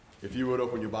If you would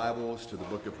open your Bibles to the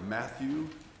book of Matthew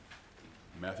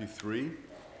 3.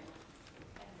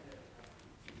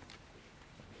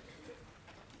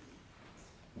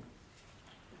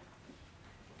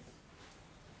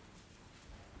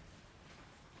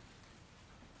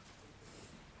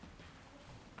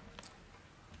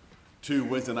 Two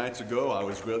Wednesday nights ago, I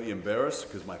was greatly embarrassed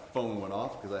because my phone went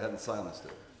off because I hadn't silenced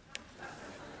it.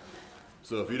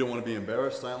 So if you don't want to be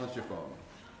embarrassed, silence your phone.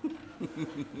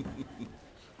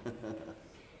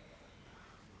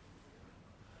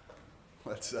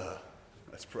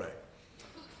 Let's pray.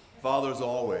 Father, as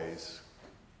always,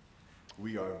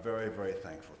 we are very, very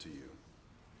thankful to you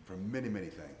for many, many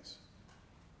things.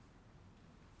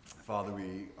 Father,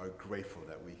 we are grateful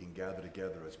that we can gather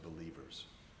together as believers.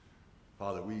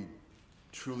 Father, we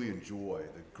truly enjoy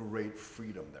the great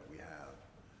freedom that we have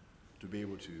to be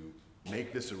able to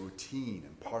make this a routine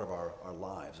and part of our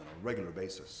lives on a regular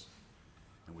basis.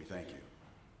 And we thank you.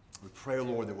 We pray,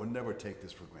 Lord, that we'll never take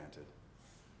this for granted,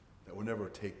 that we'll never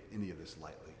take any of this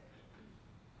lightly.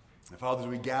 And Father, as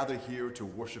we gather here to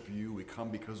worship you, we come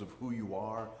because of who you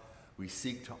are. We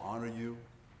seek to honor you.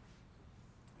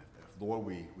 Lord,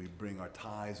 we bring our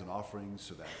tithes and offerings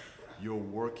so that your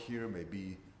work here may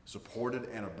be supported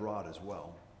and abroad as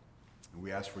well. And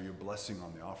we ask for your blessing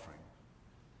on the offering.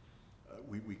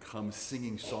 We come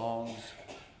singing songs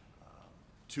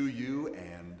to you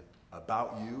and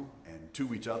about you and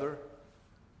to each other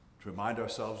to remind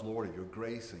ourselves, Lord, of your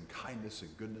grace and kindness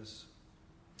and goodness,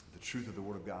 the truth of the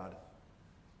Word of God.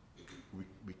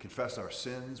 We confess our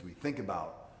sins. We think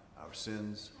about our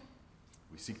sins.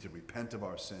 We seek to repent of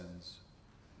our sins.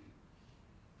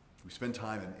 We spend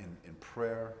time in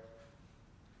prayer,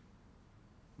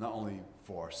 not only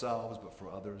for ourselves, but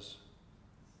for others.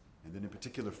 And then in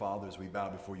particular, Father, as we bow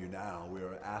before you now, we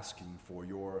are asking for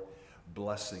your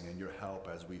blessing and your help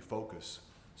as we focus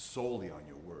solely on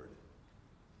your word.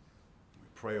 We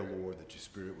pray, O Lord, that your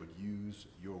Spirit would use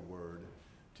your word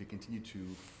to continue to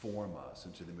form us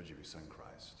into the image of your Son,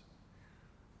 Christ.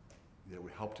 That it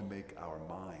would help to make our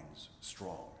minds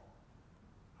strong,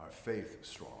 our faith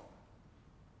strong,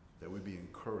 that we'd be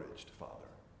encouraged, Father.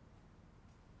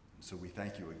 And so we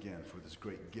thank you again for this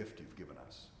great gift you've given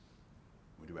us.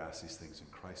 We do ask these things in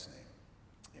Christ's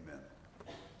name. Amen.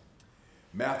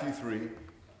 Matthew 3,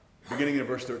 beginning in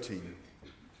verse 13.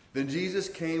 Then Jesus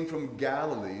came from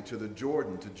Galilee to the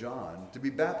Jordan to John to be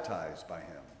baptized by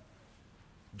him.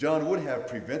 John would have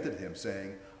prevented him,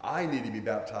 saying, I need to be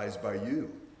baptized by you,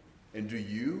 and do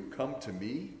you come to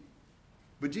me?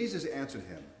 But Jesus answered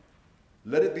him,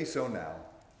 Let it be so now,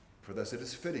 for thus it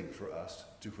is fitting for us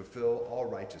to fulfill all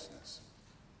righteousness.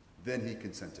 Then he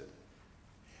consented.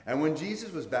 And when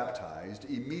Jesus was baptized,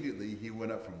 immediately he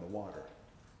went up from the water.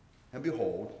 And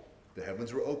behold, the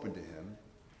heavens were opened to him,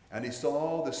 and he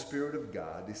saw the Spirit of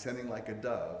God descending like a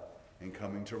dove and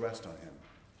coming to rest on him.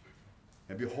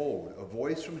 And behold, a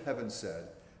voice from heaven said,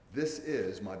 This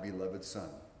is my beloved Son,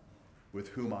 with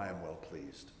whom I am well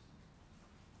pleased.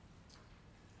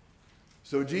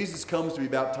 So Jesus comes to be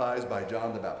baptized by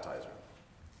John the Baptizer.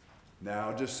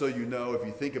 Now, just so you know, if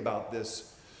you think about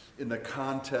this in the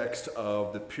context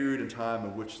of the period of time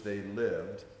in which they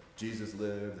lived, Jesus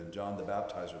lived and John the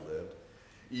Baptizer lived,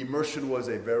 immersion was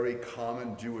a very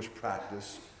common Jewish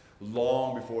practice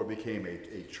long before it became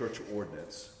a church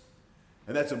ordinance.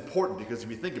 And that's important because if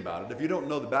you think about it, if you don't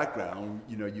know the background,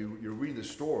 you're reading the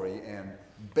story, and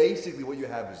basically what you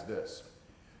have is this.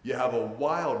 You have a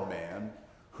wild man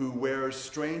who wears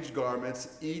strange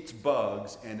garments, eats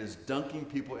bugs, and is dunking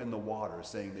people in the water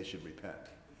saying they should repent.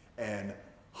 And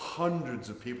hundreds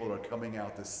of people are coming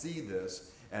out to see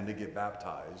this and to get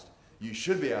baptized. You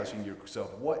should be asking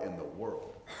yourself, what in the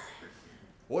world?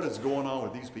 What is going on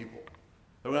with these people?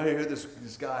 And when I hear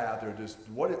this guy out there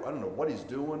I don't know what he's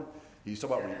doing. He's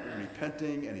talking about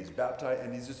repenting, and he's baptized,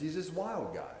 and he's this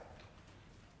wild guy.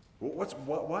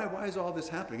 Why is all this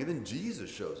happening? And then Jesus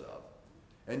shows up,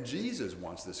 and Jesus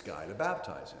wants this guy to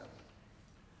baptize him.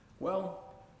 Well,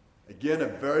 again, a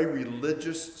very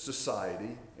religious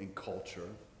society and culture.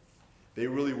 They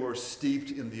really were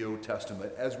steeped in the Old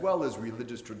Testament, as well as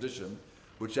religious tradition,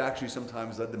 which actually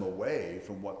sometimes led them away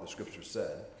from what the Scripture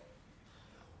said.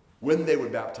 When they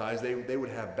would baptize, they would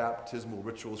have baptismal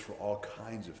rituals for all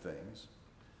kinds of things.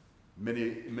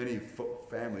 Many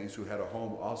families who had a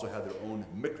home also had their own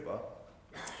mikveh,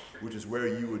 which is where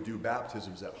you would do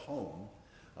baptisms at home,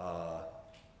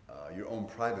 your own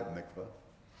private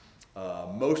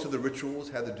mikveh. Most of the rituals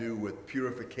had to do with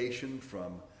purification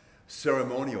from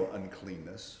ceremonial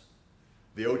uncleanness.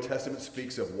 The Old Testament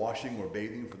speaks of washing or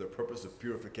bathing for the purpose of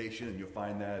purification, and you'll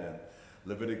find that in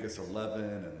Leviticus 11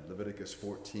 and Leviticus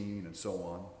 14 and so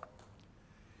on.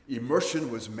 Immersion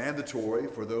was mandatory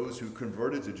for those who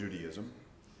converted to Judaism.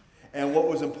 And what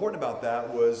was important about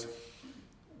that was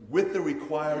with the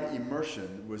required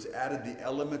immersion was added the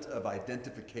element of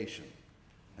identification.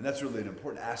 And that's really an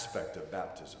important aspect of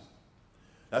baptism.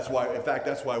 That's why, in fact,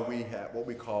 that's why we have what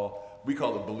we call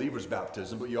it believer's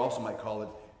baptism, but you also might call it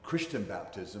Christian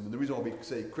baptism. And the reason why we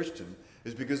say Christian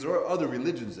is because there are other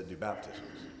religions that do baptisms.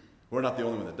 We're not the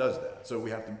only one that does that. So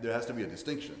there has to be a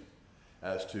distinction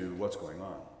as to what's going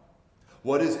on.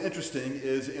 What is interesting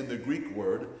is in the Greek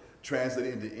word,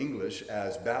 translated into English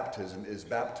as baptism, is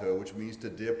bapto, which means to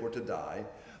dip or to dye.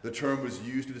 The term was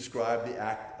used to describe the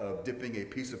act of dipping a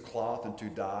piece of cloth into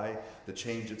dye to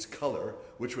change its color,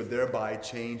 which would thereby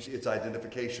change its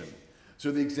identification.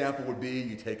 So the example would be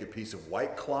you take a piece of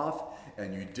white cloth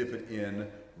and you dip it in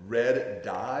red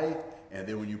dye, and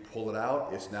then when you pull it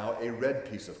out, it's now a red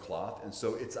piece of cloth, and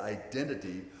so its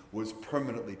identity was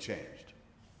permanently changed.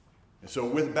 And so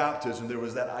with baptism, there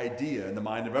was that idea in the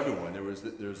mind of everyone.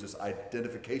 There's this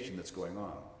identification that's going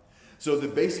on. So the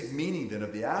basic meaning then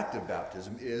of the act of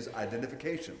baptism is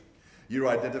identification. You're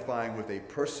identifying with a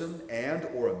person and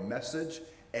or a message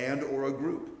and or a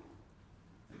group.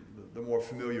 The more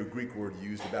familiar Greek word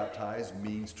used to baptize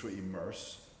means to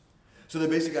immerse. So the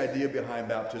basic idea behind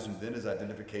baptism then is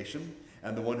identification,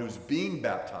 and the one who's being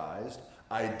baptized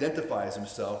identifies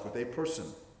himself with a person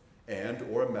and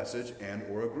or a message and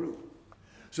or a group.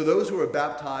 So those who are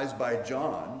baptized by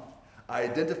John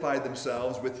identified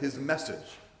themselves with his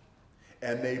message,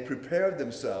 and they prepared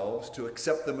themselves to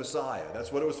accept the Messiah.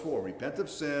 That's what it was for, repent of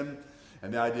sin,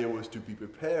 and the idea was to be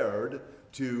prepared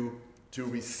to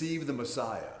receive the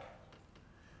Messiah.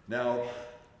 Now,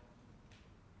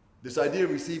 this idea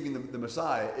of receiving the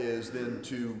Messiah is then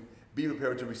to be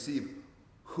prepared to receive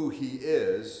who he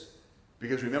is,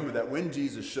 because remember that when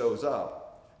Jesus shows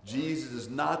up, Jesus is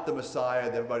not the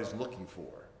Messiah that everybody's looking for.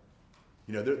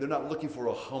 You know, they're not looking for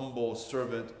a humble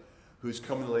servant who's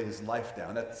coming to lay his life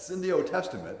down. That's in the Old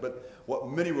Testament, but what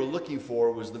many were looking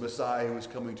for was the Messiah who was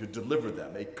coming to deliver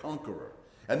them, a conqueror.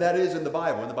 And that is in the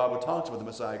Bible, and the Bible talks about the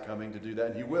Messiah coming to do that,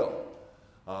 and he will.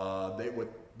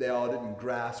 What they all didn't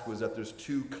grasp was that there's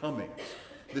two comings.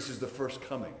 This is the first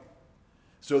coming.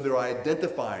 So they're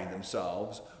identifying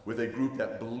themselves with a group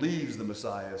that believes the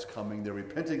Messiah is coming. They're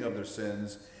repenting of their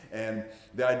sins. And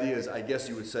the idea is, I guess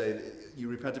you would say, you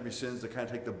repent of your sins to kind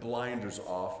of take the blinders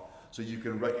off so you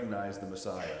can recognize the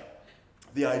Messiah.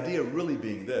 The idea really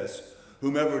being this: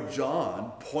 whomever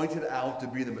John pointed out to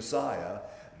be the Messiah,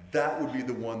 that would be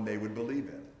the one they would believe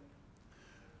in.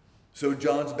 So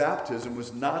John's baptism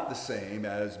was not the same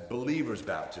as believers'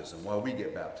 baptism, while we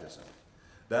get baptism.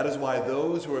 That is why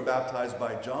those who were baptized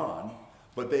by John,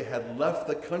 but they had left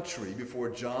the country before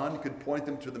John could point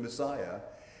them to the Messiah,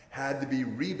 had to be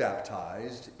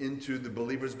rebaptized into the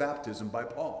believer's baptism by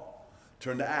Paul.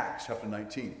 Turn to Acts chapter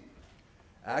 19.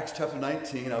 Acts chapter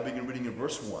 19, I'll begin reading in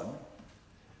verse 1,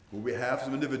 where we have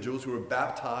some individuals who were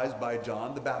baptized by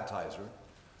John the baptizer.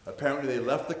 Apparently they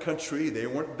left the country. They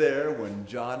weren't there when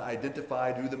John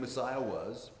identified who the Messiah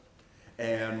was.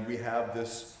 And we have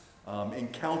this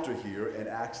encounter here in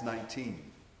Acts 19.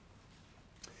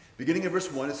 Beginning in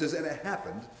verse 1, it says, "And it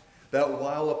happened that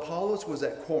while Apollos was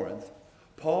at Corinth,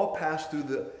 Paul passed through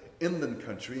the inland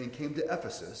country and came to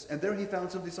Ephesus, and there he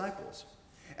found some disciples.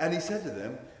 And he said to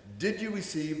them, 'Did you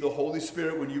receive the Holy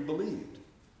Spirit when you believed?'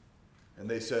 And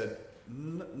they said,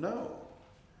 'No.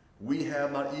 We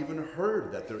have not even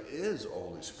heard that there is a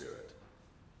Holy Spirit.'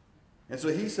 And so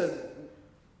he said,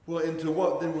 'Well, into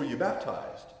what then were you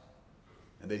baptized?'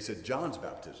 And they said, 'John's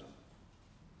baptism.'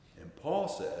 And Paul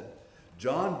said,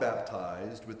 'John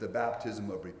baptized with the baptism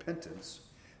of repentance,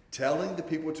 telling the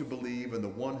people to believe in the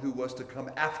one who was to come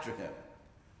after him,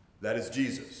 that is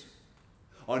Jesus.'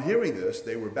 On hearing this,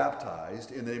 they were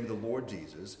baptized in the name of the Lord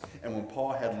Jesus, and when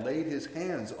Paul had laid his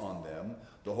hands on them,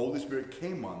 the Holy Spirit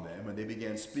came on them, and they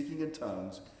began speaking in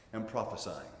tongues and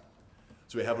prophesying."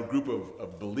 So we have a group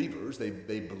of believers.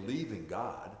 They believe in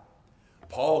God.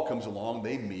 Paul comes along,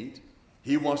 they meet.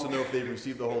 He wants to know if they've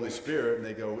received the Holy Spirit, and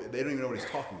they don't even know what he's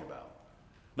talking about.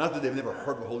 Not that they've never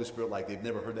heard of the Holy Spirit like they've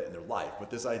never heard that in their life,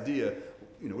 but this idea,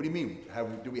 what do you mean,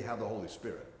 do we have the Holy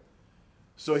Spirit?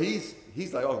 So he's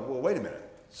like, oh, well, wait a minute.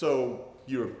 So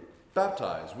you're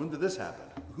baptized. When did this happen?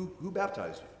 Who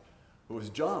baptized you? It was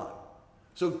John.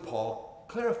 So Paul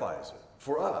clarifies it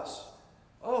for us.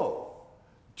 Oh,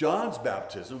 John's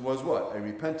baptism was what? A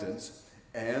repentance,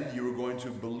 and you were going to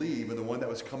believe in the one that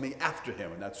was coming after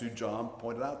him, and that's who John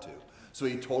pointed out to. So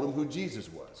he told them who Jesus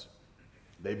was.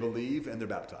 They believe and they're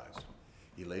baptized.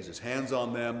 He lays his hands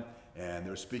on them, and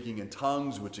they're speaking in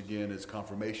tongues, which again is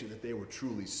confirmation that they were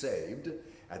truly saved.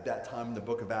 at that time in the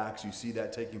book of Acts, you see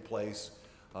that taking place.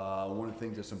 One of the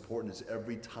things that's important is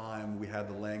every time we have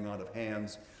the laying on of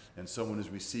hands and someone is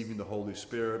receiving the Holy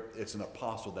Spirit, it's an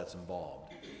apostle that's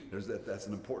involved. That's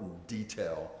an important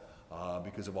detail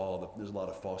because of there's a lot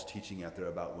of false teaching out there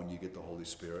about when you get the Holy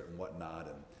Spirit and whatnot.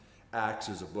 And Acts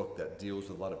is a book that deals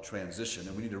with a lot of transition,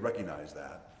 and we need to recognize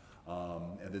that.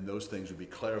 And then those things would be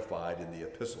clarified in the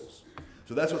epistles.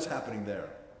 So that's what's happening there.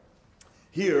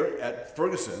 Here at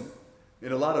Ferguson,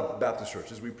 in a lot of Baptist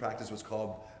churches, we practice what's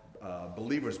called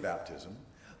believer's baptism.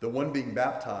 The one being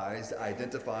baptized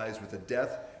identifies with the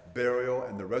death, burial,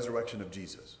 and the resurrection of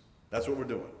Jesus. That's what we're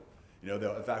doing.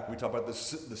 In fact, we talk about the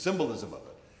symbolism of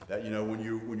it. That, when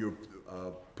you're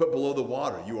put below the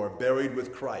water, you are buried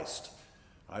with Christ.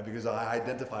 Right? Because I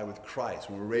identify with Christ.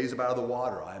 When we're raised up out of the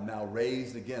water, I am now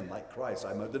raised again like Christ.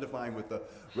 I'm identifying with the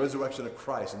resurrection of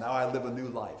Christ, and now I live a new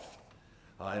life.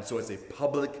 And so it's a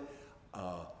public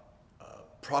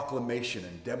proclamation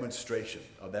and demonstration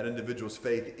of that individual's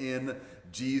faith in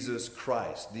Jesus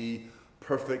Christ, the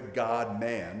perfect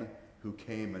God-man who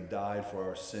came and died for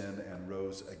our sin and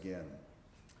rose again.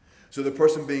 So the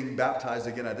person being baptized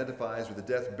again identifies with the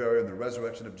death, burial, and the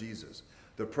resurrection of Jesus,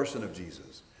 the person of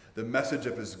Jesus, the message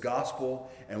of his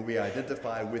gospel, and we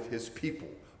identify with his people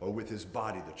or with his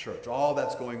body, the church. All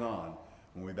that's going on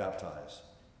when we baptize.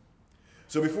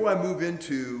 So before I move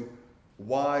into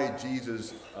why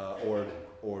Jesus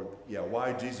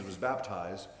why Jesus was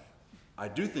baptized, I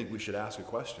do think we should ask a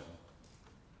question.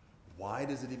 Why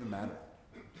does it even matter?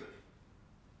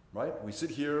 Right? We sit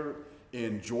here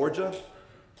in Georgia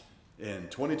in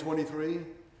 2023.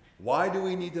 Why do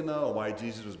we need to know why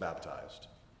Jesus was baptized?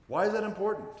 Why is that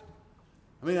important?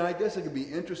 I mean, I guess it could be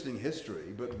interesting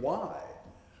history, but why?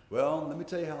 Well, let me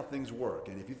tell you how things work.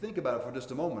 And if you think about it for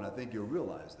just a moment, I think you'll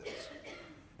realize this.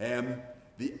 And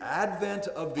the advent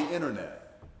of the internet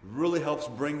really helps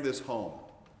bring this home.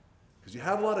 Because you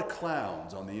have a lot of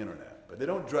clowns on the internet, but they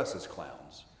don't dress as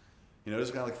clowns.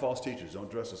 Just kind of like false teachers don't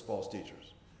dress as false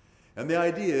teachers. And the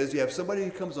idea is you have somebody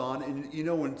who comes on, and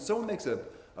when someone makes a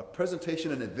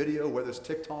presentation in a video, whether it's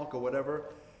TikTok or whatever,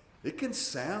 it can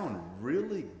sound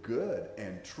really good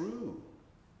and true.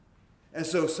 And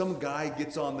so some guy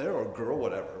gets on there, or girl,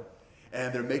 whatever,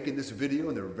 and they're making this video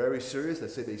and they're very serious. They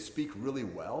say they speak really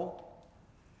well.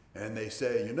 And they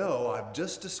say, I've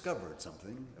just discovered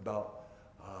something about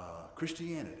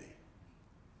Christianity.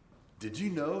 Did you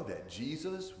know that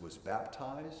Jesus was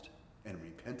baptized and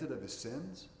repented of his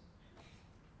sins?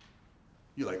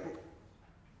 You're like,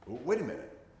 wait a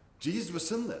minute. Jesus was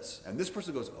sinless. And this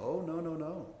person goes, oh,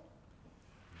 no.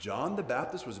 John the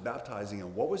Baptist was baptizing,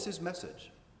 and what was his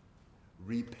message?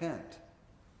 Repent.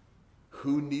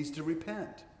 Who needs to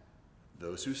repent?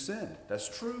 Those who sinned. That's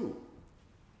true.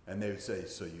 And they would say,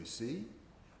 so you see,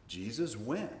 Jesus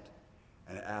went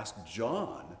and asked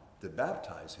John to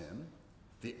baptize him.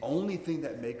 The only thing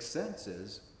that makes sense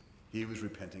is he was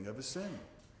repenting of his sin.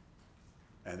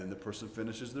 And then the person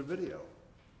finishes their video.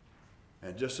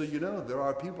 And just so you know, there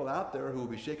are people out there who will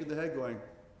be shaking their head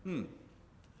going,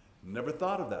 never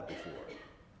thought of that before,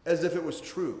 as if it was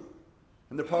true.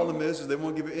 And the problem is they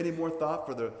won't give it any more thought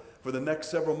for the next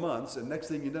several months, and next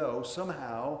thing you know,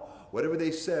 somehow, whatever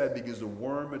they said begins to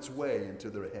worm its way into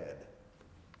their head.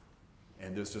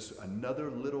 And there's just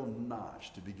another little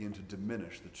notch to begin to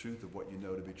diminish the truth of what you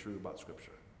know to be true about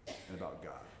Scripture and about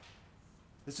God.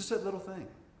 It's just that little thing.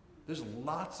 There's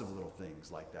lots of little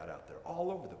things like that out there,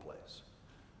 all over the place.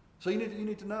 So you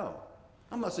need to know.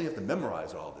 I'm not saying you have to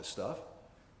memorize all this stuff,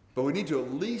 but we need to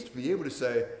at least be able to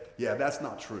say, yeah, that's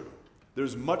not true.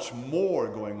 There's much more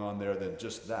going on there than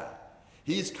just that.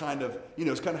 He's kind of,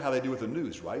 it's kind of how they do with the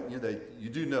news, right? You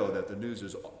do know that the news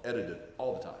is edited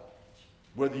all the time.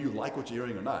 Whether you like what you're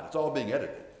hearing or not, it's all being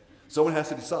edited. Someone has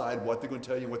to decide what they're going to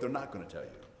tell you and what they're not going to tell you.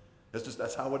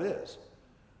 That's how it is.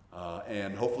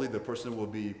 And hopefully the person will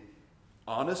be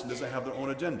honest and doesn't have their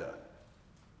own agenda.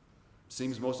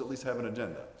 Seems most at least have an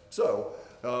agenda. So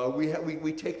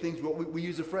we take things, we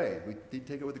use a phrase, we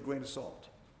take it with a grain of salt.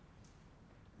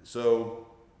 So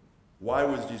why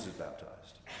was Jesus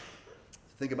baptized?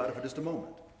 Think about it for just a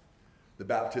moment. The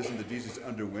baptism that Jesus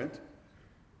underwent,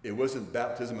 it wasn't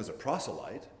baptism as a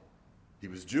proselyte. He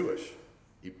was Jewish.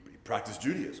 He practiced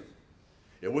Judaism.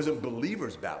 It wasn't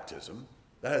believer's baptism.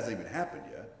 That hasn't even happened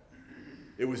yet.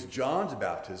 It was John's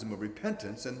baptism of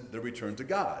repentance and the return to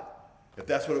God. If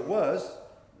that's what it was,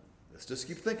 let's just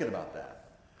keep thinking about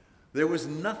that. There was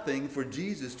nothing for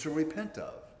Jesus to repent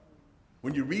of.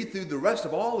 When you read through the rest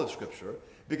of all of Scripture,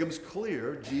 it becomes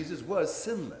clear Jesus was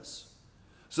sinless.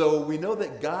 So we know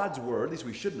that God's word, at least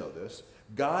we should know this,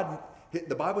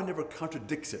 the Bible never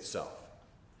contradicts itself.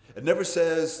 It never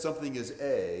says something is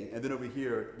A, and then over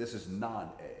here, this is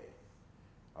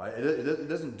non-A. All right? It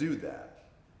doesn't do that.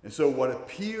 And so what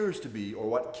appears to be, or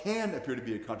what can appear to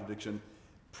be a contradiction,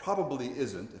 probably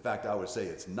isn't. In fact, I would say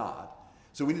it's not.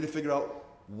 So we need to figure out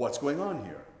what's going on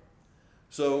here.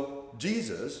 So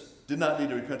Jesus did not need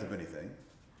to repent of anything.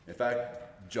 In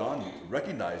fact, John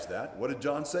recognized that. What did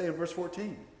John say in verse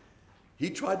 14? He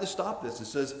tried to stop this and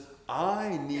says,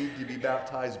 I need to be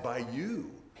baptized by you.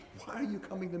 Why are you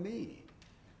coming to me?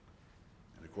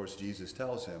 And of course, Jesus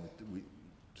tells him,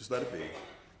 just let it be.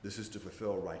 This is to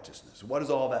fulfill righteousness. What does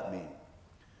all that mean?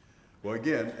 Well,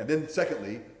 again, and then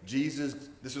secondly,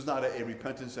 this was not a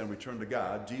repentance and return to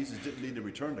God. Jesus didn't need to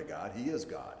return to God. He is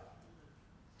God.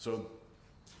 So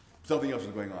something else is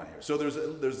going on here. So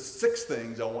there's 6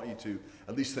 things I want you to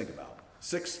at least think about.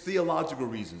 6 theological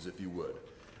reasons, if you would,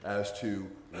 as to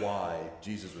why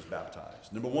Jesus was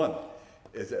baptized. Number 1,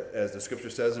 as the scripture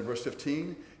says in verse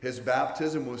 15, his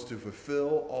baptism was to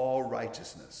fulfill all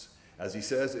righteousness. As he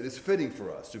says, it is fitting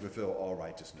for us to fulfill all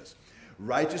righteousness.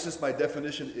 Righteousness, by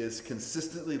definition, is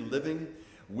consistently living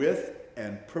with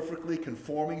and perfectly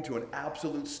conforming to an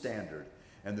absolute standard.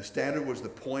 And the standard was the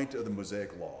point of the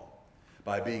Mosaic law.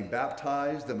 By being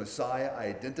baptized, the Messiah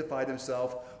identified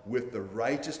himself with the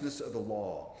righteousness of the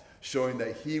law, showing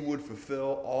that he would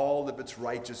fulfill all of its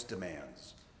righteous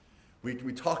demands.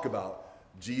 We talk about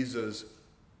Jesus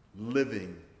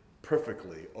living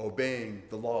perfectly, obeying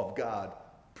the law of God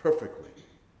perfectly.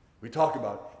 We talk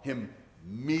about him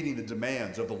meeting the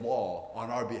demands of the law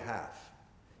on our behalf.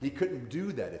 He couldn't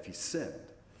do that if he sinned.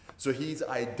 So he's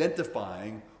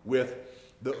identifying with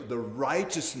the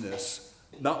righteousness,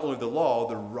 not only the law,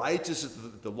 the righteousness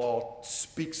that the law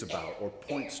speaks about or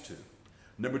points to.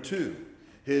 Number 2,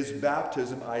 his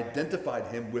baptism identified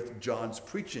him with John's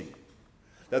preaching,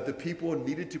 that the people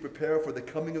needed to prepare for the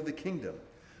coming of the kingdom.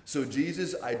 So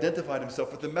Jesus identified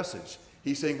himself with the message.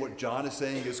 He's saying what John is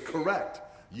saying is correct.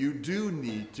 You do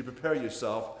need to prepare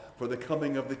yourself for the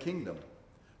coming of the kingdom.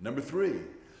 Number 3,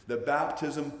 the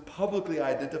baptism publicly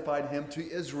identified him to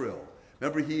Israel.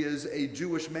 Remember, he is a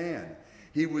Jewish man.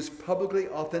 He was publicly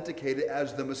authenticated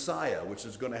as the Messiah, which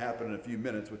is going to happen in a few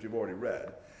minutes, which you've already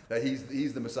read, that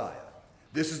he's the Messiah.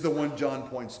 This is the one John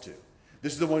points to.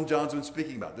 This is the one John's been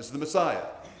speaking about. This is the Messiah.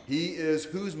 He is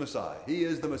whose Messiah? He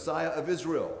is the Messiah of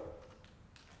Israel.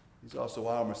 He's also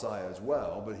our Messiah as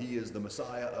well, but he is the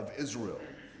Messiah of Israel.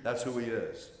 That's who he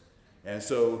is. And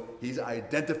so he's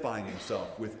identifying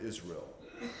himself with Israel.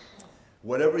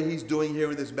 Whatever he's doing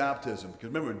here in this baptism,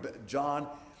 because remember, John,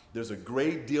 there's a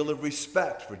great deal of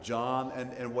respect for John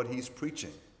and what he's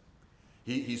preaching.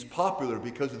 He's popular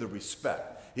because of the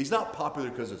respect. He's not popular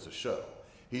because it's a show.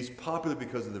 He's popular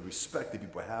because of the respect that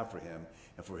people have for him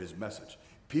and for his message.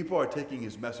 People are taking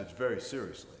his message very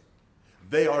seriously.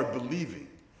 They are believing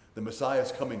the Messiah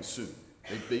is coming soon.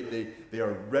 They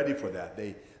are ready for that.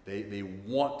 They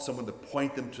want someone to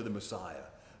point them to the Messiah.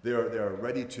 They are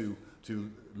ready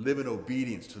to live in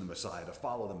obedience to the Messiah, to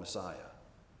follow the Messiah.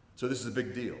 So this is a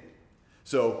big deal.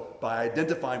 So by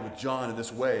identifying with John in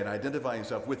this way and identifying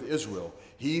himself with Israel,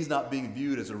 he's not being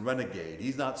viewed as a renegade.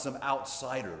 He's not some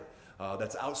outsider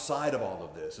that's outside of all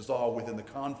of this. It's all within the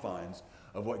confines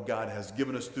of what God has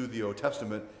given us through the Old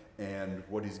Testament and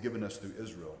what he's given us through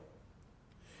Israel.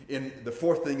 And the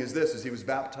 4th thing is this, is he was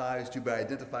baptized to be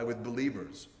identified with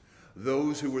believers.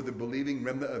 Those who were the believing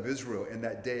remnant of Israel in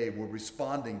that day were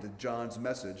responding to John's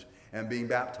message and being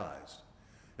baptized.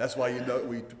 That's why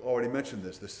we already mentioned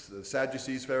this. The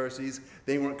Sadducees, Pharisees,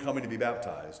 they weren't coming to be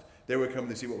baptized. They were coming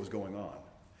to see what was going on.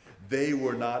 They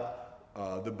were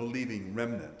not the believing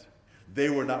remnant. They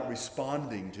were not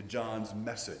responding to John's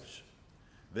message.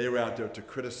 They were out there to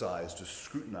criticize, to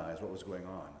scrutinize what was going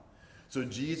on. So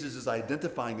Jesus is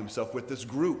identifying himself with this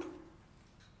group.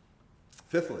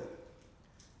 5thly,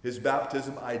 his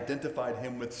baptism identified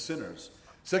him with sinners.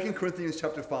 2 Corinthians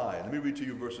chapter 5. Let me read to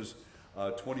you verses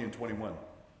 20 and 21. It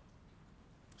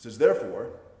says,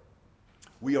 therefore,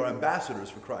 we are ambassadors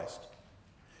for Christ,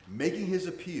 making his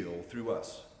appeal through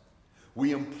us.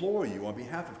 We implore you on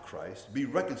behalf of Christ, be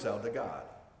reconciled to God.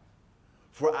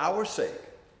 For our sake,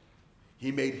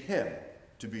 he made him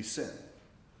to be sin,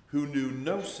 who knew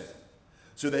no sin,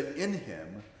 so that in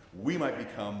him we might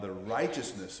become the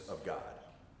righteousness of God.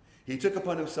 He took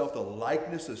upon himself the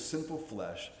likeness of sinful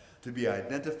flesh to be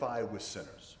identified with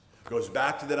sinners. Goes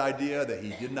back to that idea that he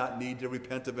did not need to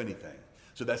repent of anything.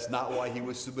 So that's not why he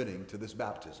was submitting to this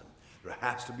baptism. There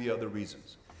has to be other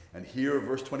reasons. And here,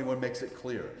 verse 21 makes it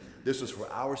clear. This was for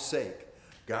our sake.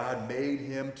 God made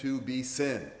him to be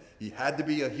sin. He had to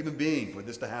be a human being for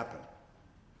this to happen.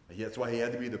 That's why he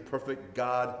had to be the perfect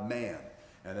God-man.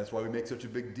 And that's why we make such a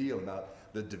big deal about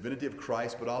the divinity of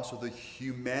Christ, but also the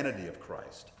humanity of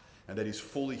Christ, and that he's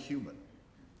fully human,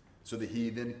 so that he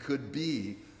then could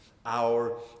be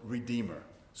our Redeemer,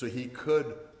 so he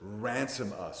could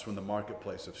ransom us from the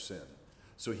marketplace of sin,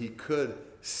 so he could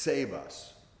save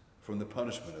us from the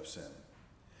punishment of sin.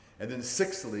 And then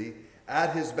sixthly,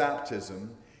 at his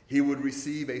baptism, he would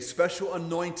receive a special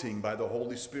anointing by the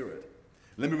Holy Spirit.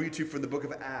 Let me read to you from the book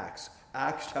of Acts,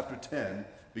 Acts chapter 10,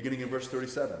 beginning in verse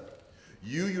 37.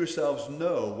 You yourselves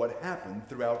know what happened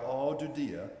throughout all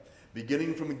Judea,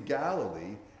 beginning from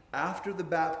Galilee, after the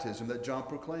baptism that John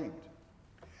proclaimed.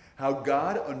 How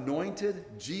God anointed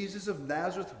Jesus of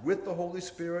Nazareth with the Holy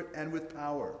Spirit and with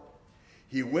power.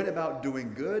 He went about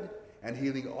doing good and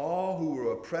healing all who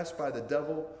were oppressed by the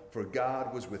devil, for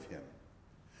God was with him.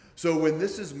 So when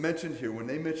this is mentioned here, when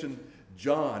they mention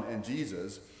John and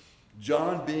Jesus,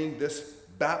 John being this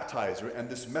baptizer and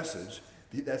this message,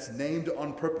 that's named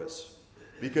on purpose,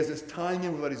 because it's tying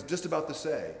in with what he's just about to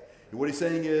say. And what he's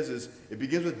saying is it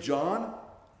begins with John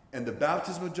and the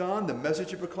baptism of John, the message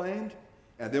he proclaimed,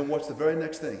 and then what's the very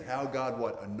next thing? How God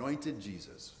anointed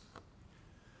Jesus.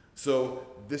 So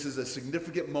this is a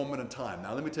significant moment in time.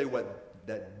 Now let me tell you what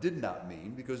that did not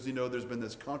mean, because there's been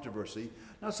this controversy,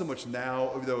 not so much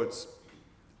now, even though it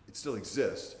still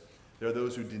exists. There are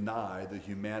those who deny the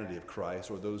humanity of Christ,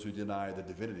 or those who deny the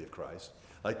divinity of Christ.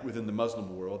 Like within the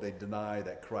Muslim world, they deny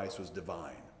that Christ was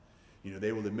divine.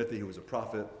 They will admit that he was a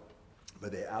prophet,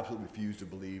 but they absolutely refuse to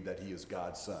believe that he is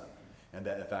God's son. And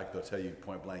that, in fact, they'll tell you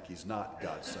point blank, he's not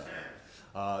God's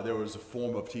son. There was a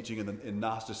form of teaching in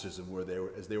Gnosticism where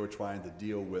as they were trying to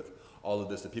deal with all of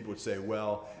this, that people would say,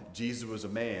 well, Jesus was a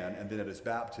man, and then at his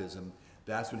baptism,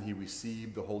 that's when he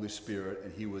received the Holy Spirit,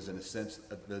 and he was, in a sense,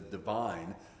 the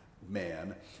divine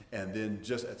man. And then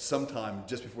just at some time,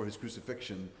 just before his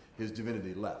crucifixion, his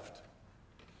divinity left.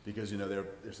 Because, they're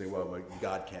saying, well,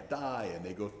 God can't die, and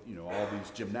they go, all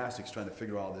these gymnastics trying to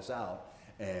figure all this out.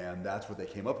 And that's what they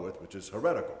came up with, which is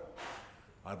heretical.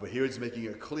 But here it's making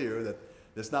it clear that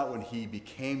that's not when he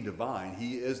became divine.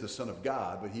 He is the Son of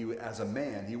God, but he, as a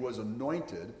man, he was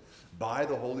anointed by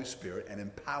the Holy Spirit and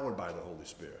empowered by the Holy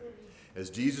Spirit. As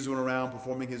Jesus went around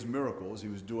performing his miracles, he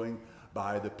was doing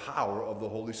by the power of the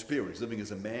Holy Spirit. He's living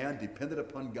as a man dependent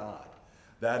upon God.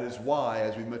 That is why,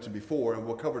 as we mentioned before, and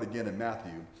we'll cover it again in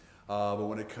Matthew, but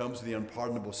when it comes to the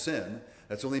unpardonable sin,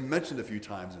 that's only mentioned a few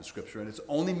times in Scripture, and it's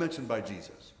only mentioned by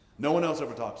Jesus. No one else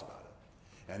ever talks about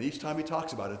it. And each time he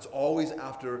talks about it, it's always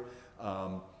after,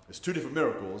 there's two different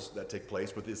miracles that take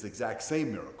place, but it's the exact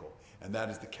same miracle, and that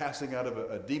is the casting out of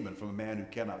a demon from a man who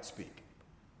cannot speak.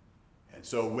 And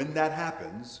so when that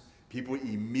happens, people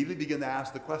immediately begin to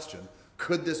ask the question,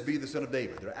 could this be the Son of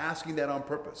David? They're asking that on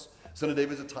purpose. Son of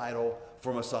David is a title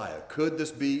for Messiah.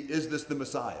 Is this the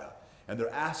Messiah? And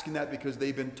they're asking that because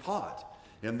they've been taught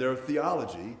in their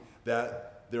theology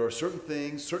that there are certain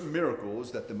things, certain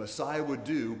miracles that the Messiah would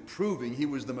do, proving he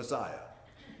was the Messiah.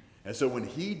 And so when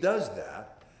he does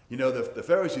that, the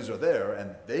Pharisees are there,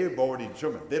 and they've already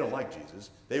determined they don't like Jesus.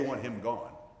 They want him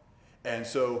gone. And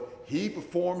so he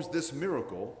performs this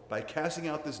miracle by casting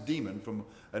out this demon from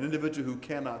an individual who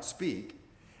cannot speak.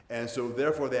 And so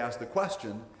therefore they ask the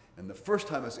question, and the first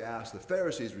time it's asked, the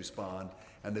Pharisees respond,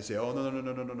 and they say, oh,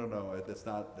 no,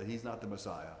 he's not the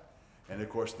Messiah. And of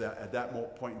course, at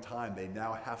that point in time, they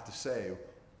now have to say,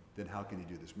 then how can he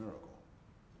do this miracle?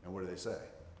 And what do they say?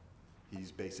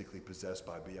 He's basically possessed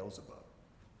by Beelzebub.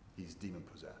 He's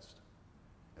demon-possessed.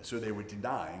 And so they were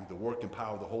denying the work and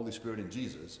power of the Holy Spirit in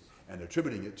Jesus and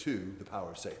attributing it to the power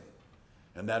of Satan.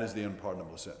 And that is the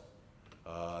unpardonable sin.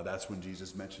 That's when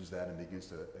Jesus mentions that and begins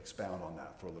to expound on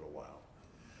that for a little while.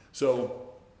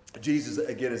 So Jesus,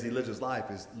 again, as he lives his life,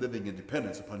 is living in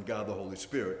dependence upon God the Holy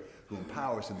Spirit, who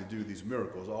empowers him to do these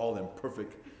miracles, all in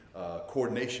perfect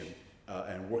coordination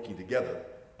and working together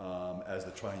as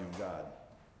the triune God.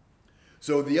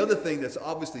 So the other thing that's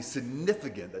obviously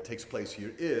significant that takes place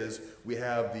here is we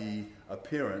have the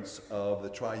appearance of the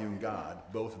triune God,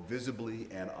 both visibly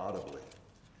and audibly.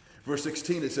 Verse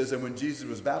 16, it says, and when Jesus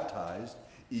was baptized,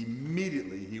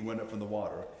 immediately he went up from the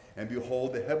water, and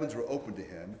behold, the heavens were opened to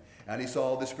him, and he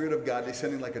saw the Spirit of God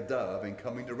descending like a dove and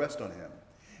coming to rest on him.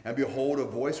 And behold, a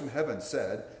voice from heaven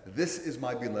said, this is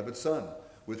my beloved Son,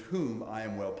 with whom I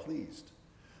am well pleased.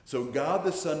 So God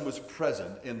the Son was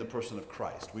present in the person of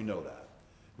Christ. We know that.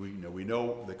 We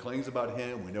know the claims about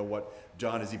him. We know what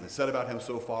John has even said about him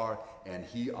so far, and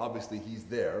he's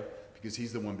there because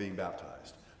he's the one being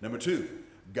baptized. Number two,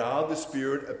 God the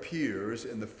Spirit appears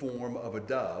in the form of a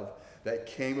dove that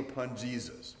came upon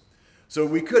Jesus. So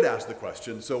we could ask the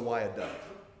question, so why a dove?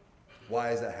 Why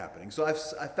is that happening? So I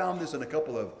found this in a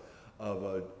couple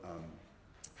of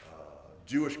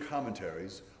Jewish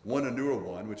commentaries, one a newer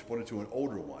one, which pointed to an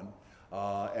older one,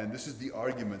 and this is the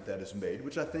argument that is made,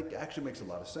 which I think actually makes a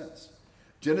lot of sense.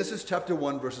 Genesis chapter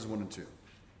 1, verses 1 and 2.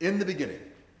 In the beginning,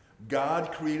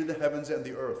 God created the heavens and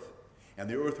the earth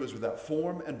was without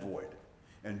form and void,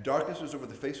 and darkness was over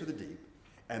the face of the deep,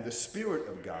 and the Spirit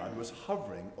of God was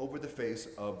hovering over the face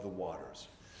of the waters.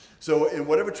 So in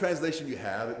whatever translation you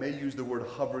have, it may use the word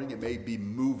hovering, it may be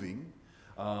moving,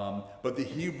 but the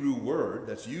Hebrew word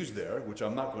that's used there, which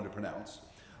I'm not going to pronounce,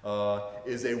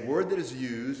 is a word that is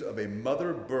used of a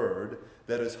mother bird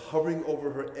that is hovering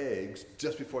over her eggs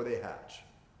just before they hatch.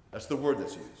 That's the word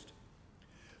that's used.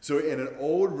 So in an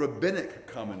old rabbinic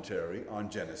commentary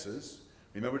on Genesis,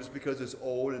 remember, just because it's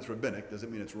old and it's rabbinic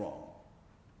doesn't mean it's wrong.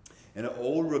 In an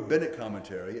old rabbinic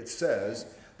commentary, it says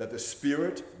that the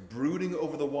Spirit brooding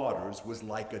over the waters was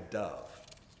like a dove.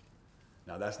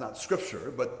 Now that's not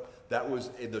scripture, but that was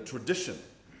the tradition.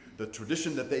 The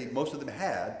tradition that most of them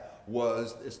had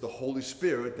was it's the Holy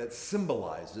Spirit that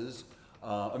symbolizes,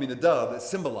 the dove that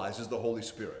symbolizes the Holy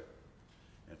Spirit.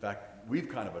 In fact, we've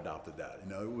kind of adopted that.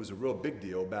 It was a real big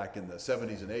deal back in the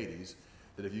 70s and 80s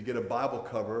that if you get a Bible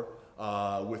cover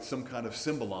with some kind of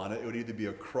symbol on it, it would either be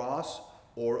a cross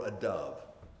or a dove.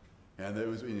 And it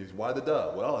was, why the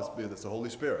dove? Well, it's the Holy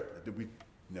Spirit.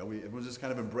 Everyone just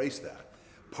kind of embraced that.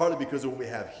 Partly because of what we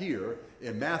have here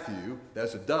in Matthew,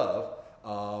 that's a dove,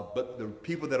 but the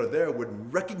people that are there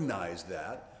would recognize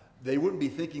that. They wouldn't be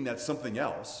thinking that's something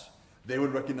else. They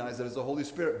would recognize that as the Holy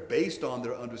Spirit based on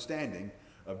their understanding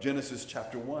of Genesis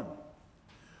chapter 1.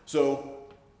 So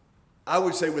I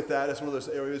would say with that, it's one of those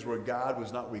areas where God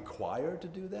was not required to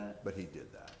do that, but he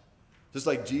did that. Just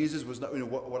like Jesus was not,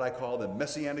 what I call the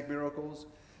messianic miracles,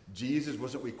 Jesus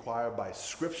wasn't required by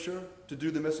Scripture to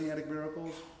do the messianic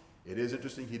miracles. It is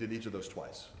interesting, he did each of those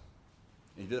twice.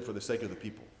 And he did it for the sake of the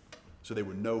people, so they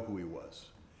would know who he was.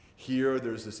 Here,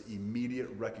 there's this immediate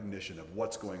recognition of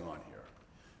what's going on here.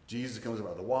 Jesus comes out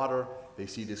of the water, they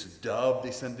see this dove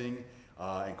descending,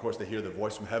 and of course they hear the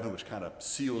voice from heaven, which kind of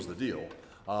seals the deal.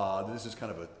 This is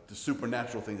kind of the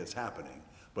supernatural thing that's happening,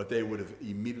 but they would have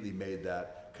immediately made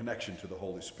that connection to the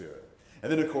Holy Spirit.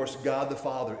 And then, of course, God the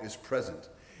Father is present,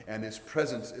 and his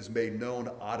presence is made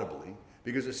known audibly,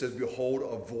 because it says, behold,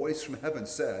 a voice from heaven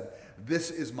said,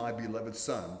 this is my beloved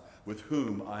Son, with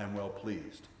whom I am well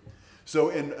pleased. So,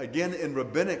 in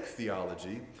rabbinic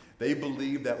theology, they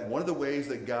believe that one of the ways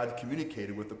that God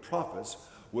communicated with the prophets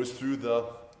was through the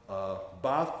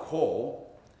Bat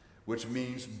Kol, which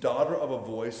means daughter of a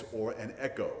voice or an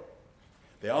echo.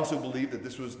 They also believe that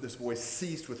this voice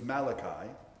ceased with Malachi,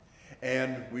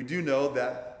 and we do know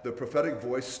that the prophetic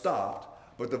voice stopped,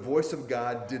 but the voice of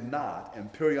God did not,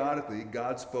 and periodically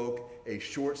God spoke a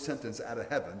short sentence out of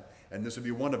heaven, and this would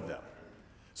be one of them.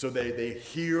 So they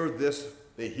hear this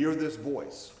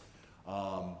voice.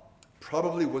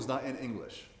 Probably was not in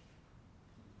English.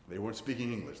 They weren't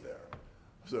speaking English there.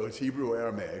 So it's Hebrew or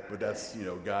Aramaic, but that's,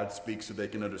 God speaks so they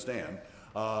can understand.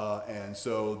 But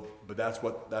that's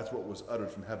what was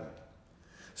uttered from heaven.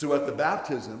 So at the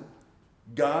baptism,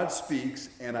 God speaks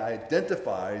and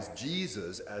identifies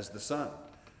Jesus as the Son.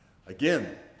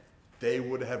 Again, they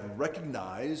would have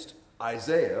recognized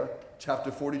Isaiah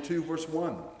chapter 42, verse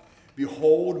 1.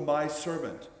 Behold my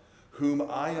servant, whom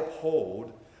I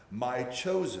uphold, my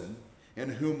chosen, in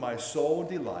whom my soul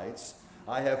delights.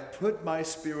 I have put my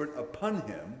spirit upon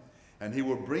him, and he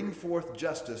will bring forth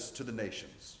justice to the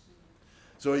nations.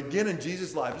 So again, in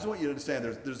Jesus' life, I just want you to understand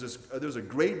there's a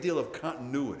great deal of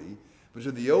continuity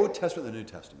between the Old Testament and the New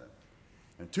Testament.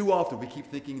 And too often we keep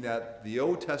thinking that the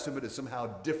Old Testament is somehow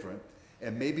different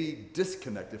and maybe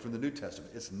disconnected from the New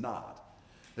Testament. It's not.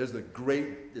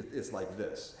 It's like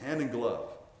this, hand in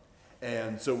glove.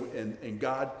 And so, and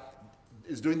God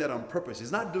is doing that on purpose.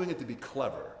 He's not doing it to be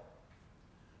clever,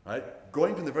 right?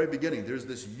 Going from the very beginning, there's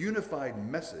this unified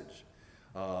message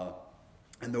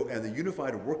and the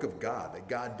unified work of God that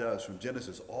God does from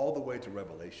Genesis all the way to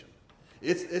Revelation.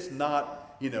 It's not,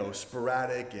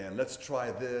 sporadic and let's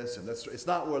try this and it's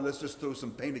not where let's just throw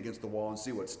some paint against the wall and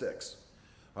see what sticks.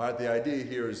 All right, the idea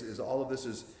here is all of this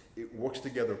it works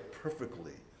together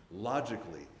perfectly,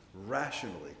 logically,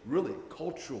 rationally, really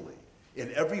culturally,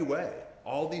 in every way.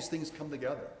 All these things come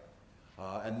together.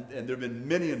 And there have been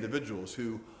many individuals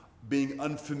who, being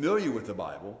unfamiliar with the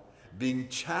Bible, being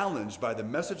challenged by the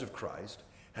message of Christ,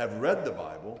 have read the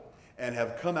Bible and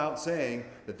have come out saying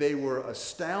that they were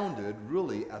astounded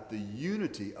really at the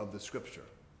unity of the Scripture.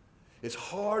 It's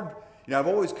hard, I've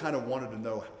always kind of wanted to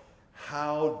know,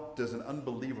 how does an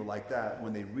unbeliever like that,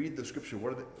 when they read the Scripture,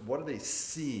 what are they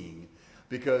seeing?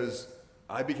 Because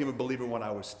I became a believer when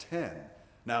I was 10.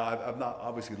 Now, I've not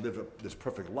obviously lived this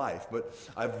perfect life, but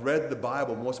I've read the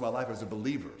Bible most of my life as a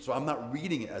believer. So I'm not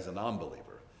reading it as a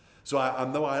non-believer. So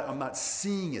I'm not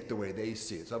seeing it the way they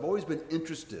see it. So I've always been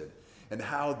interested in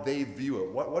how they view it.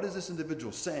 What is this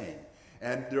individual saying?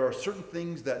 And there are certain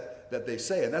things that they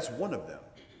say, and that's one of them.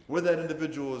 Whether that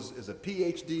individual is a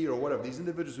PhD or whatever, these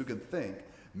individuals who can think,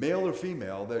 male or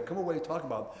female, they come away talking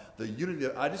about the unity.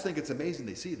 I just think it's amazing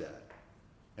they see that.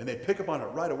 And they pick up on it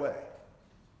right away.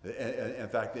 In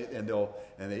fact,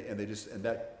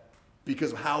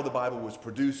 because of how the Bible was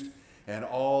produced and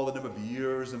all the number of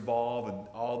years involved and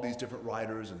all these different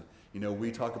writers, and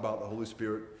we talk about the Holy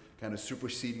Spirit kind of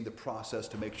superseding the process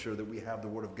to make sure that we have the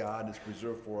Word of God and it's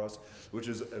preserved for us, which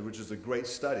is a great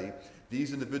study.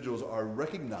 These individuals are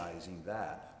recognizing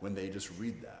that when they just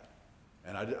read that.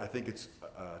 And I think it's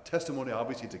a testimony,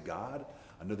 obviously, to God,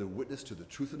 another witness to the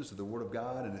truthfulness of the Word of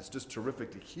God, and it's just terrific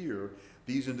to hear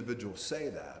these individuals say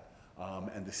that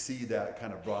and to see that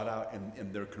kind of brought out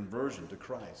in their conversion to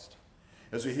Christ.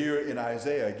 As we hear in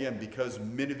Isaiah, again, because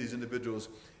many of these individuals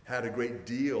had a great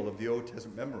deal of the Old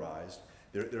Testament memorized,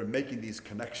 they're making these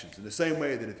connections. In the same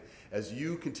way that as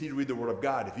you continue to read the Word of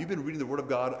God, if you've been reading the Word of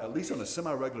God at least on a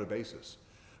semi-regular basis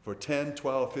for 10,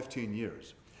 12, 15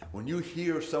 years, when you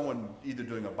hear someone either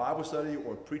doing a Bible study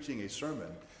or preaching a sermon,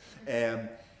 and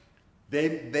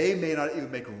they may not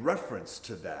even make reference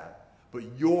to that, but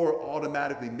you're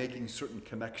automatically making certain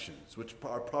connections, which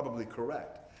are probably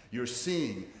correct. You're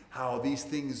seeing how these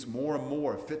things more and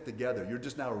more fit together. You're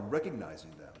just now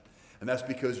recognizing them. And that's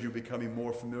because you're becoming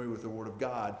more familiar with the Word of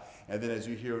God. And then as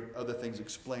you hear other things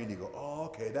explained, you go, oh,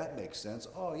 okay, that makes sense.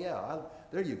 Oh, yeah,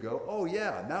 there you go. Oh,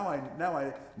 yeah, now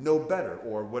I know better,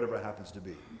 or whatever it happens to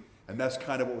be. And that's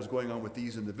kind of what was going on with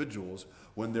these individuals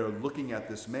when they're looking at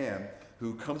this man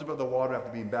who comes above the water after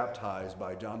being baptized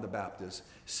by John the Baptist,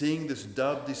 seeing this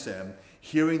dove descend,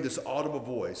 hearing this audible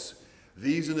voice.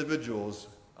 These individuals,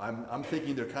 I'm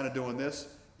thinking they're kind of doing this.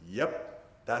 Yep,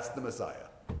 that's the Messiah.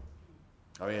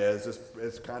 I mean,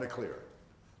 it's kind of clear.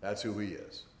 That's who he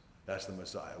is. That's the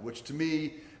Messiah, which to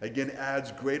me, again,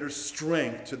 adds greater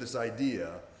strength to this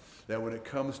idea that when it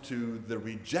comes to the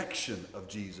rejection of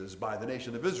Jesus by the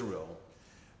nation of Israel,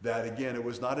 that again, it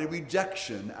was not a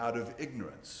rejection out of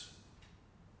ignorance.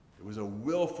 It was a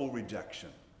willful rejection.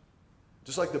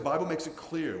 Just like the Bible makes it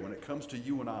clear when it comes to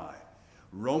you and I.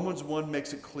 Romans 1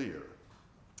 makes it clear.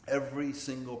 Every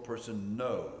single person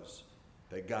knows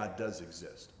that God does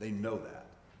exist. They know that.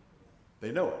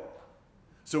 They know it.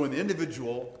 So when the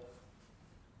individual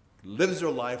lives their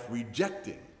life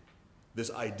rejecting this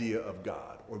idea of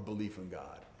God or belief in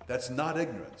God, that's not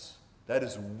ignorance. That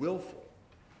is willful.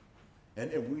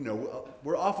 And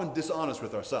we're often dishonest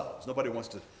with ourselves. Nobody wants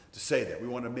to say that. We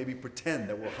want to maybe pretend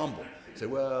that we're humble. Say,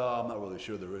 well, I'm not really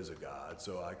sure there is a God,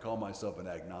 so I call myself an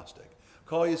agnostic.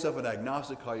 Call yourself an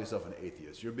agnostic, call yourself an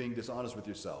atheist. You're being dishonest with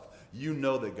yourself. You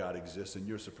know that God exists and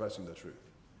you're suppressing the truth.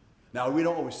 Now, we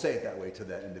don't always say it that way to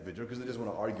that individual because they just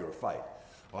want to argue or fight.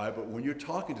 All right, but when you're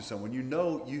talking to someone, you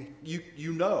know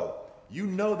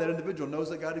that individual knows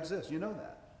that God exists. You know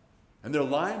that. And they're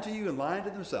lying to you and lying to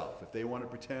themselves if they want to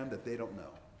pretend that they don't know.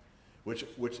 Which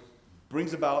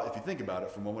brings about, if you think about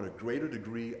it, from a greater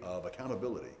degree of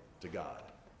accountability to God.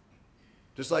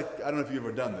 Just like, I don't know if you've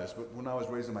ever done this, but when I was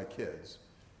raising my kids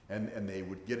and they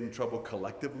would get in trouble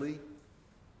collectively,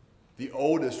 the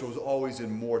oldest was always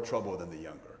in more trouble than the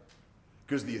younger.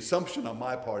 Because the assumption on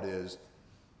my part is,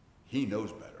 he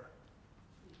knows better.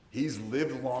 He's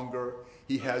lived longer.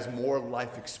 He has more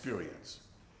life experience.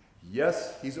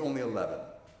 Yes, he's only 11,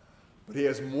 but he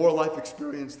has more life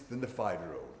experience than the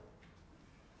 5-year-old.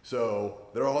 So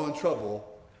they're all in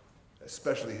trouble,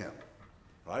 especially him.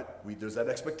 Right? There's that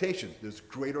expectation. There's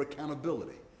greater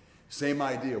accountability. Same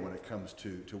idea when it comes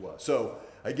to us. So,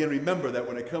 again, remember that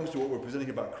when it comes to what we're presenting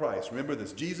about Christ, remember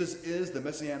this. Jesus is the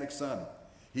Messianic Son.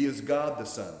 He is God the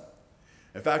Son.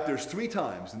 In fact, there's 3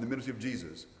 times in the ministry of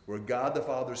Jesus where God the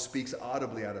Father speaks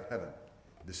audibly out of heaven.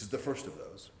 This is the first of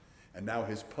those. And now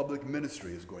his public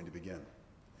ministry is going to begin.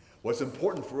 What's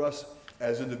important for us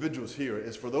as individuals here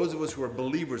is for those of us who are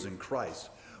believers in Christ,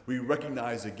 we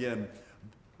recognize again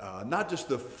not just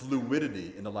the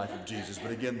fluidity in the life of Jesus,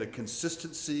 but again the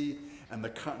consistency and the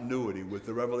continuity with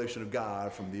the revelation of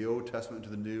God from the Old Testament to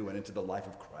the New and into the life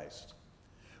of Christ.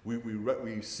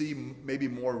 We see maybe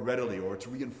more readily, or it's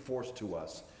reinforced to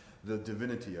us, the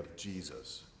divinity of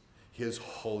Jesus, his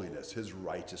holiness, his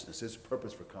righteousness, his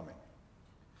purpose for coming.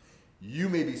 You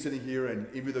may be sitting here, and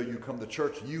even though you come to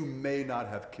church, you may not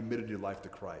have committed your life to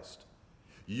Christ.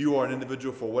 You are an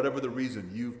individual, for whatever the reason,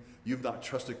 you've not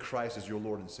trusted Christ as your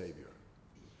Lord and Savior.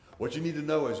 What you need to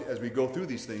know as we go through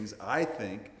these things, I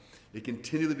think, it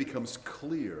continually becomes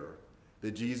clear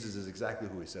that Jesus is exactly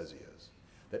who he says he is.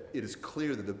 That it is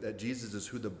clear that Jesus is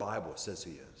who the Bible says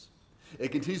he is. It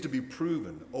continues to be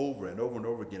proven over and over and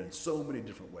over again in so many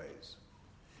different ways.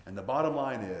 And the bottom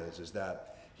line is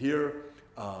that here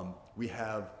we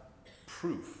have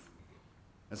proof.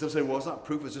 And some say, well, it's not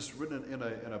proof, it's just written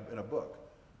in a book.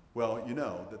 Well, you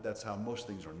know that's how most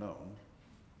things are known.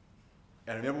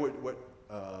 And remember what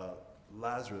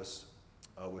Lazarus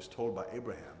was told by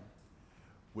Abraham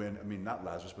not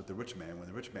Lazarus, but the rich man, when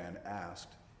the rich man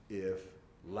asked if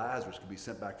Lazarus could be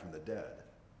sent back from the dead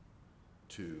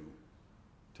to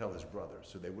tell his brothers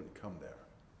so they wouldn't come there.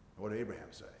 What did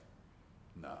Abraham say?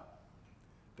 No.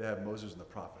 They have Moses and the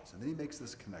prophets. And then he makes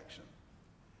this connection.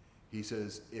 He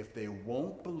says, if they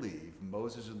won't believe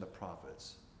Moses and the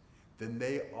prophets, then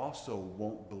they also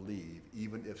won't believe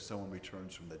even if someone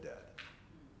returns from the dead.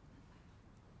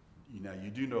 Now, you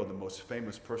do know the most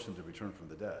famous person to return from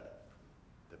the dead.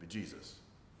 That'd be Jesus.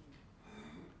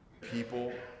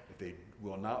 People, if they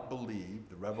will not believe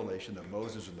the revelation of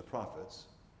Moses and the prophets,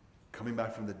 coming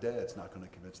back from the dead, it's not going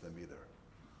to convince them either.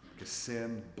 Because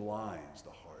sin blinds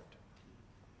the heart.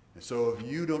 And so if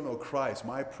you don't know Christ,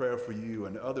 my prayer for you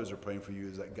and others are praying for you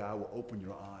is that God will open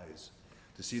your eyes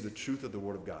to see the truth of the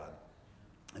Word of God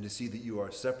and to see that you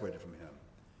are separated from him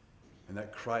and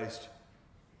that Christ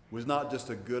was not just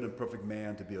a good and perfect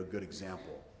man to be a good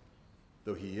example,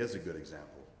 though he is a good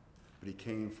example, but he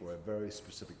came for a very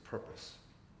specific purpose.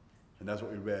 And that's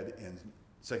what we read in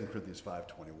 2 Corinthians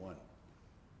 5:21.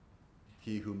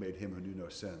 He who made him who knew no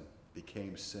sin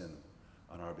became sin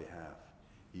on our behalf.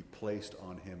 He placed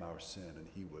on him our sin, and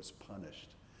he was punished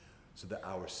so that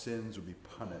our sins would be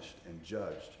punished and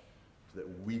judged so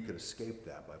that we could escape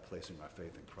that by placing our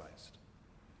faith in Christ.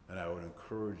 And I would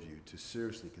encourage you to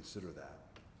seriously consider that.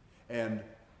 And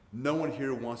no one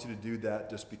here wants you to do that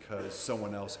just because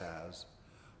someone else has.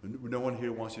 No one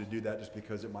here wants you to do that just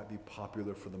because it might be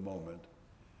popular for the moment.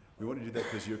 We want you to do that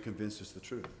because you're convinced it's the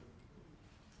truth.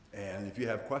 And if you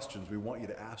have questions, we want you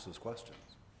to ask those questions.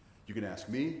 You can ask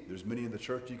me. There's many in the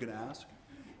church you can ask.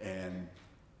 And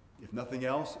if nothing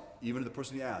else, even the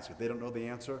person you ask, if they don't know the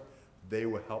answer, they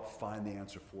will help find the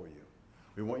answer for you.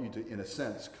 We want you to, in a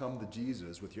sense, come to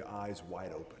Jesus with your eyes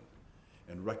wide open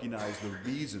and recognize the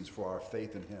reasons for our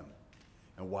faith in him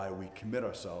and why we commit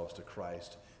ourselves to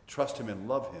Christ, trust him and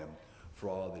love him for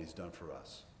all that he's done for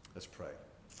us. Let's pray.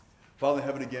 Father in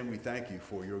heaven, again, we thank you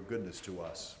for your goodness to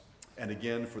us and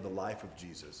again for the life of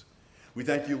Jesus. We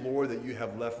thank you, Lord, that you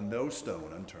have left no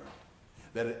stone unturned,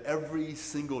 that in every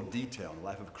single detail in the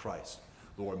life of Christ,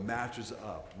 Lord, matches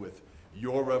up with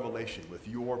your revelation, with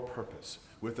your purpose,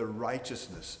 with the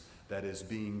righteousness that is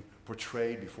being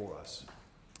portrayed before us.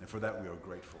 And for that, we are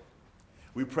grateful.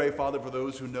 We pray, Father, for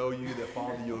those who know you, that,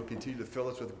 Father, you will continue to fill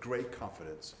us with great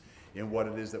confidence in what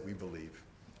it is that we believe.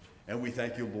 And we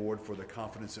thank you, Lord, for the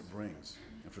confidence it brings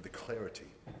and for the clarity.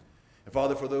 And,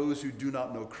 Father, for those who do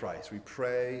not know Christ, we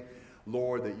pray,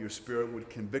 Lord, that your Spirit would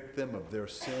convict them of their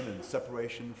sin and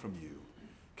separation from you.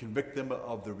 Convict them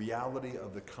of the reality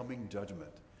of the coming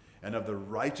judgment and of the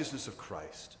righteousness of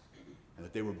Christ, and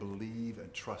that they would believe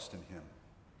and trust in him.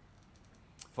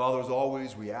 Father, as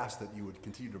always, we ask that you would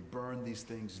continue to burn these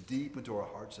things deep into our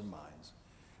hearts and minds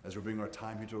as we bring our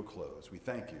time here to a close. We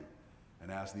thank you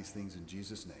and ask these things in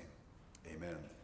Jesus' name. Amen.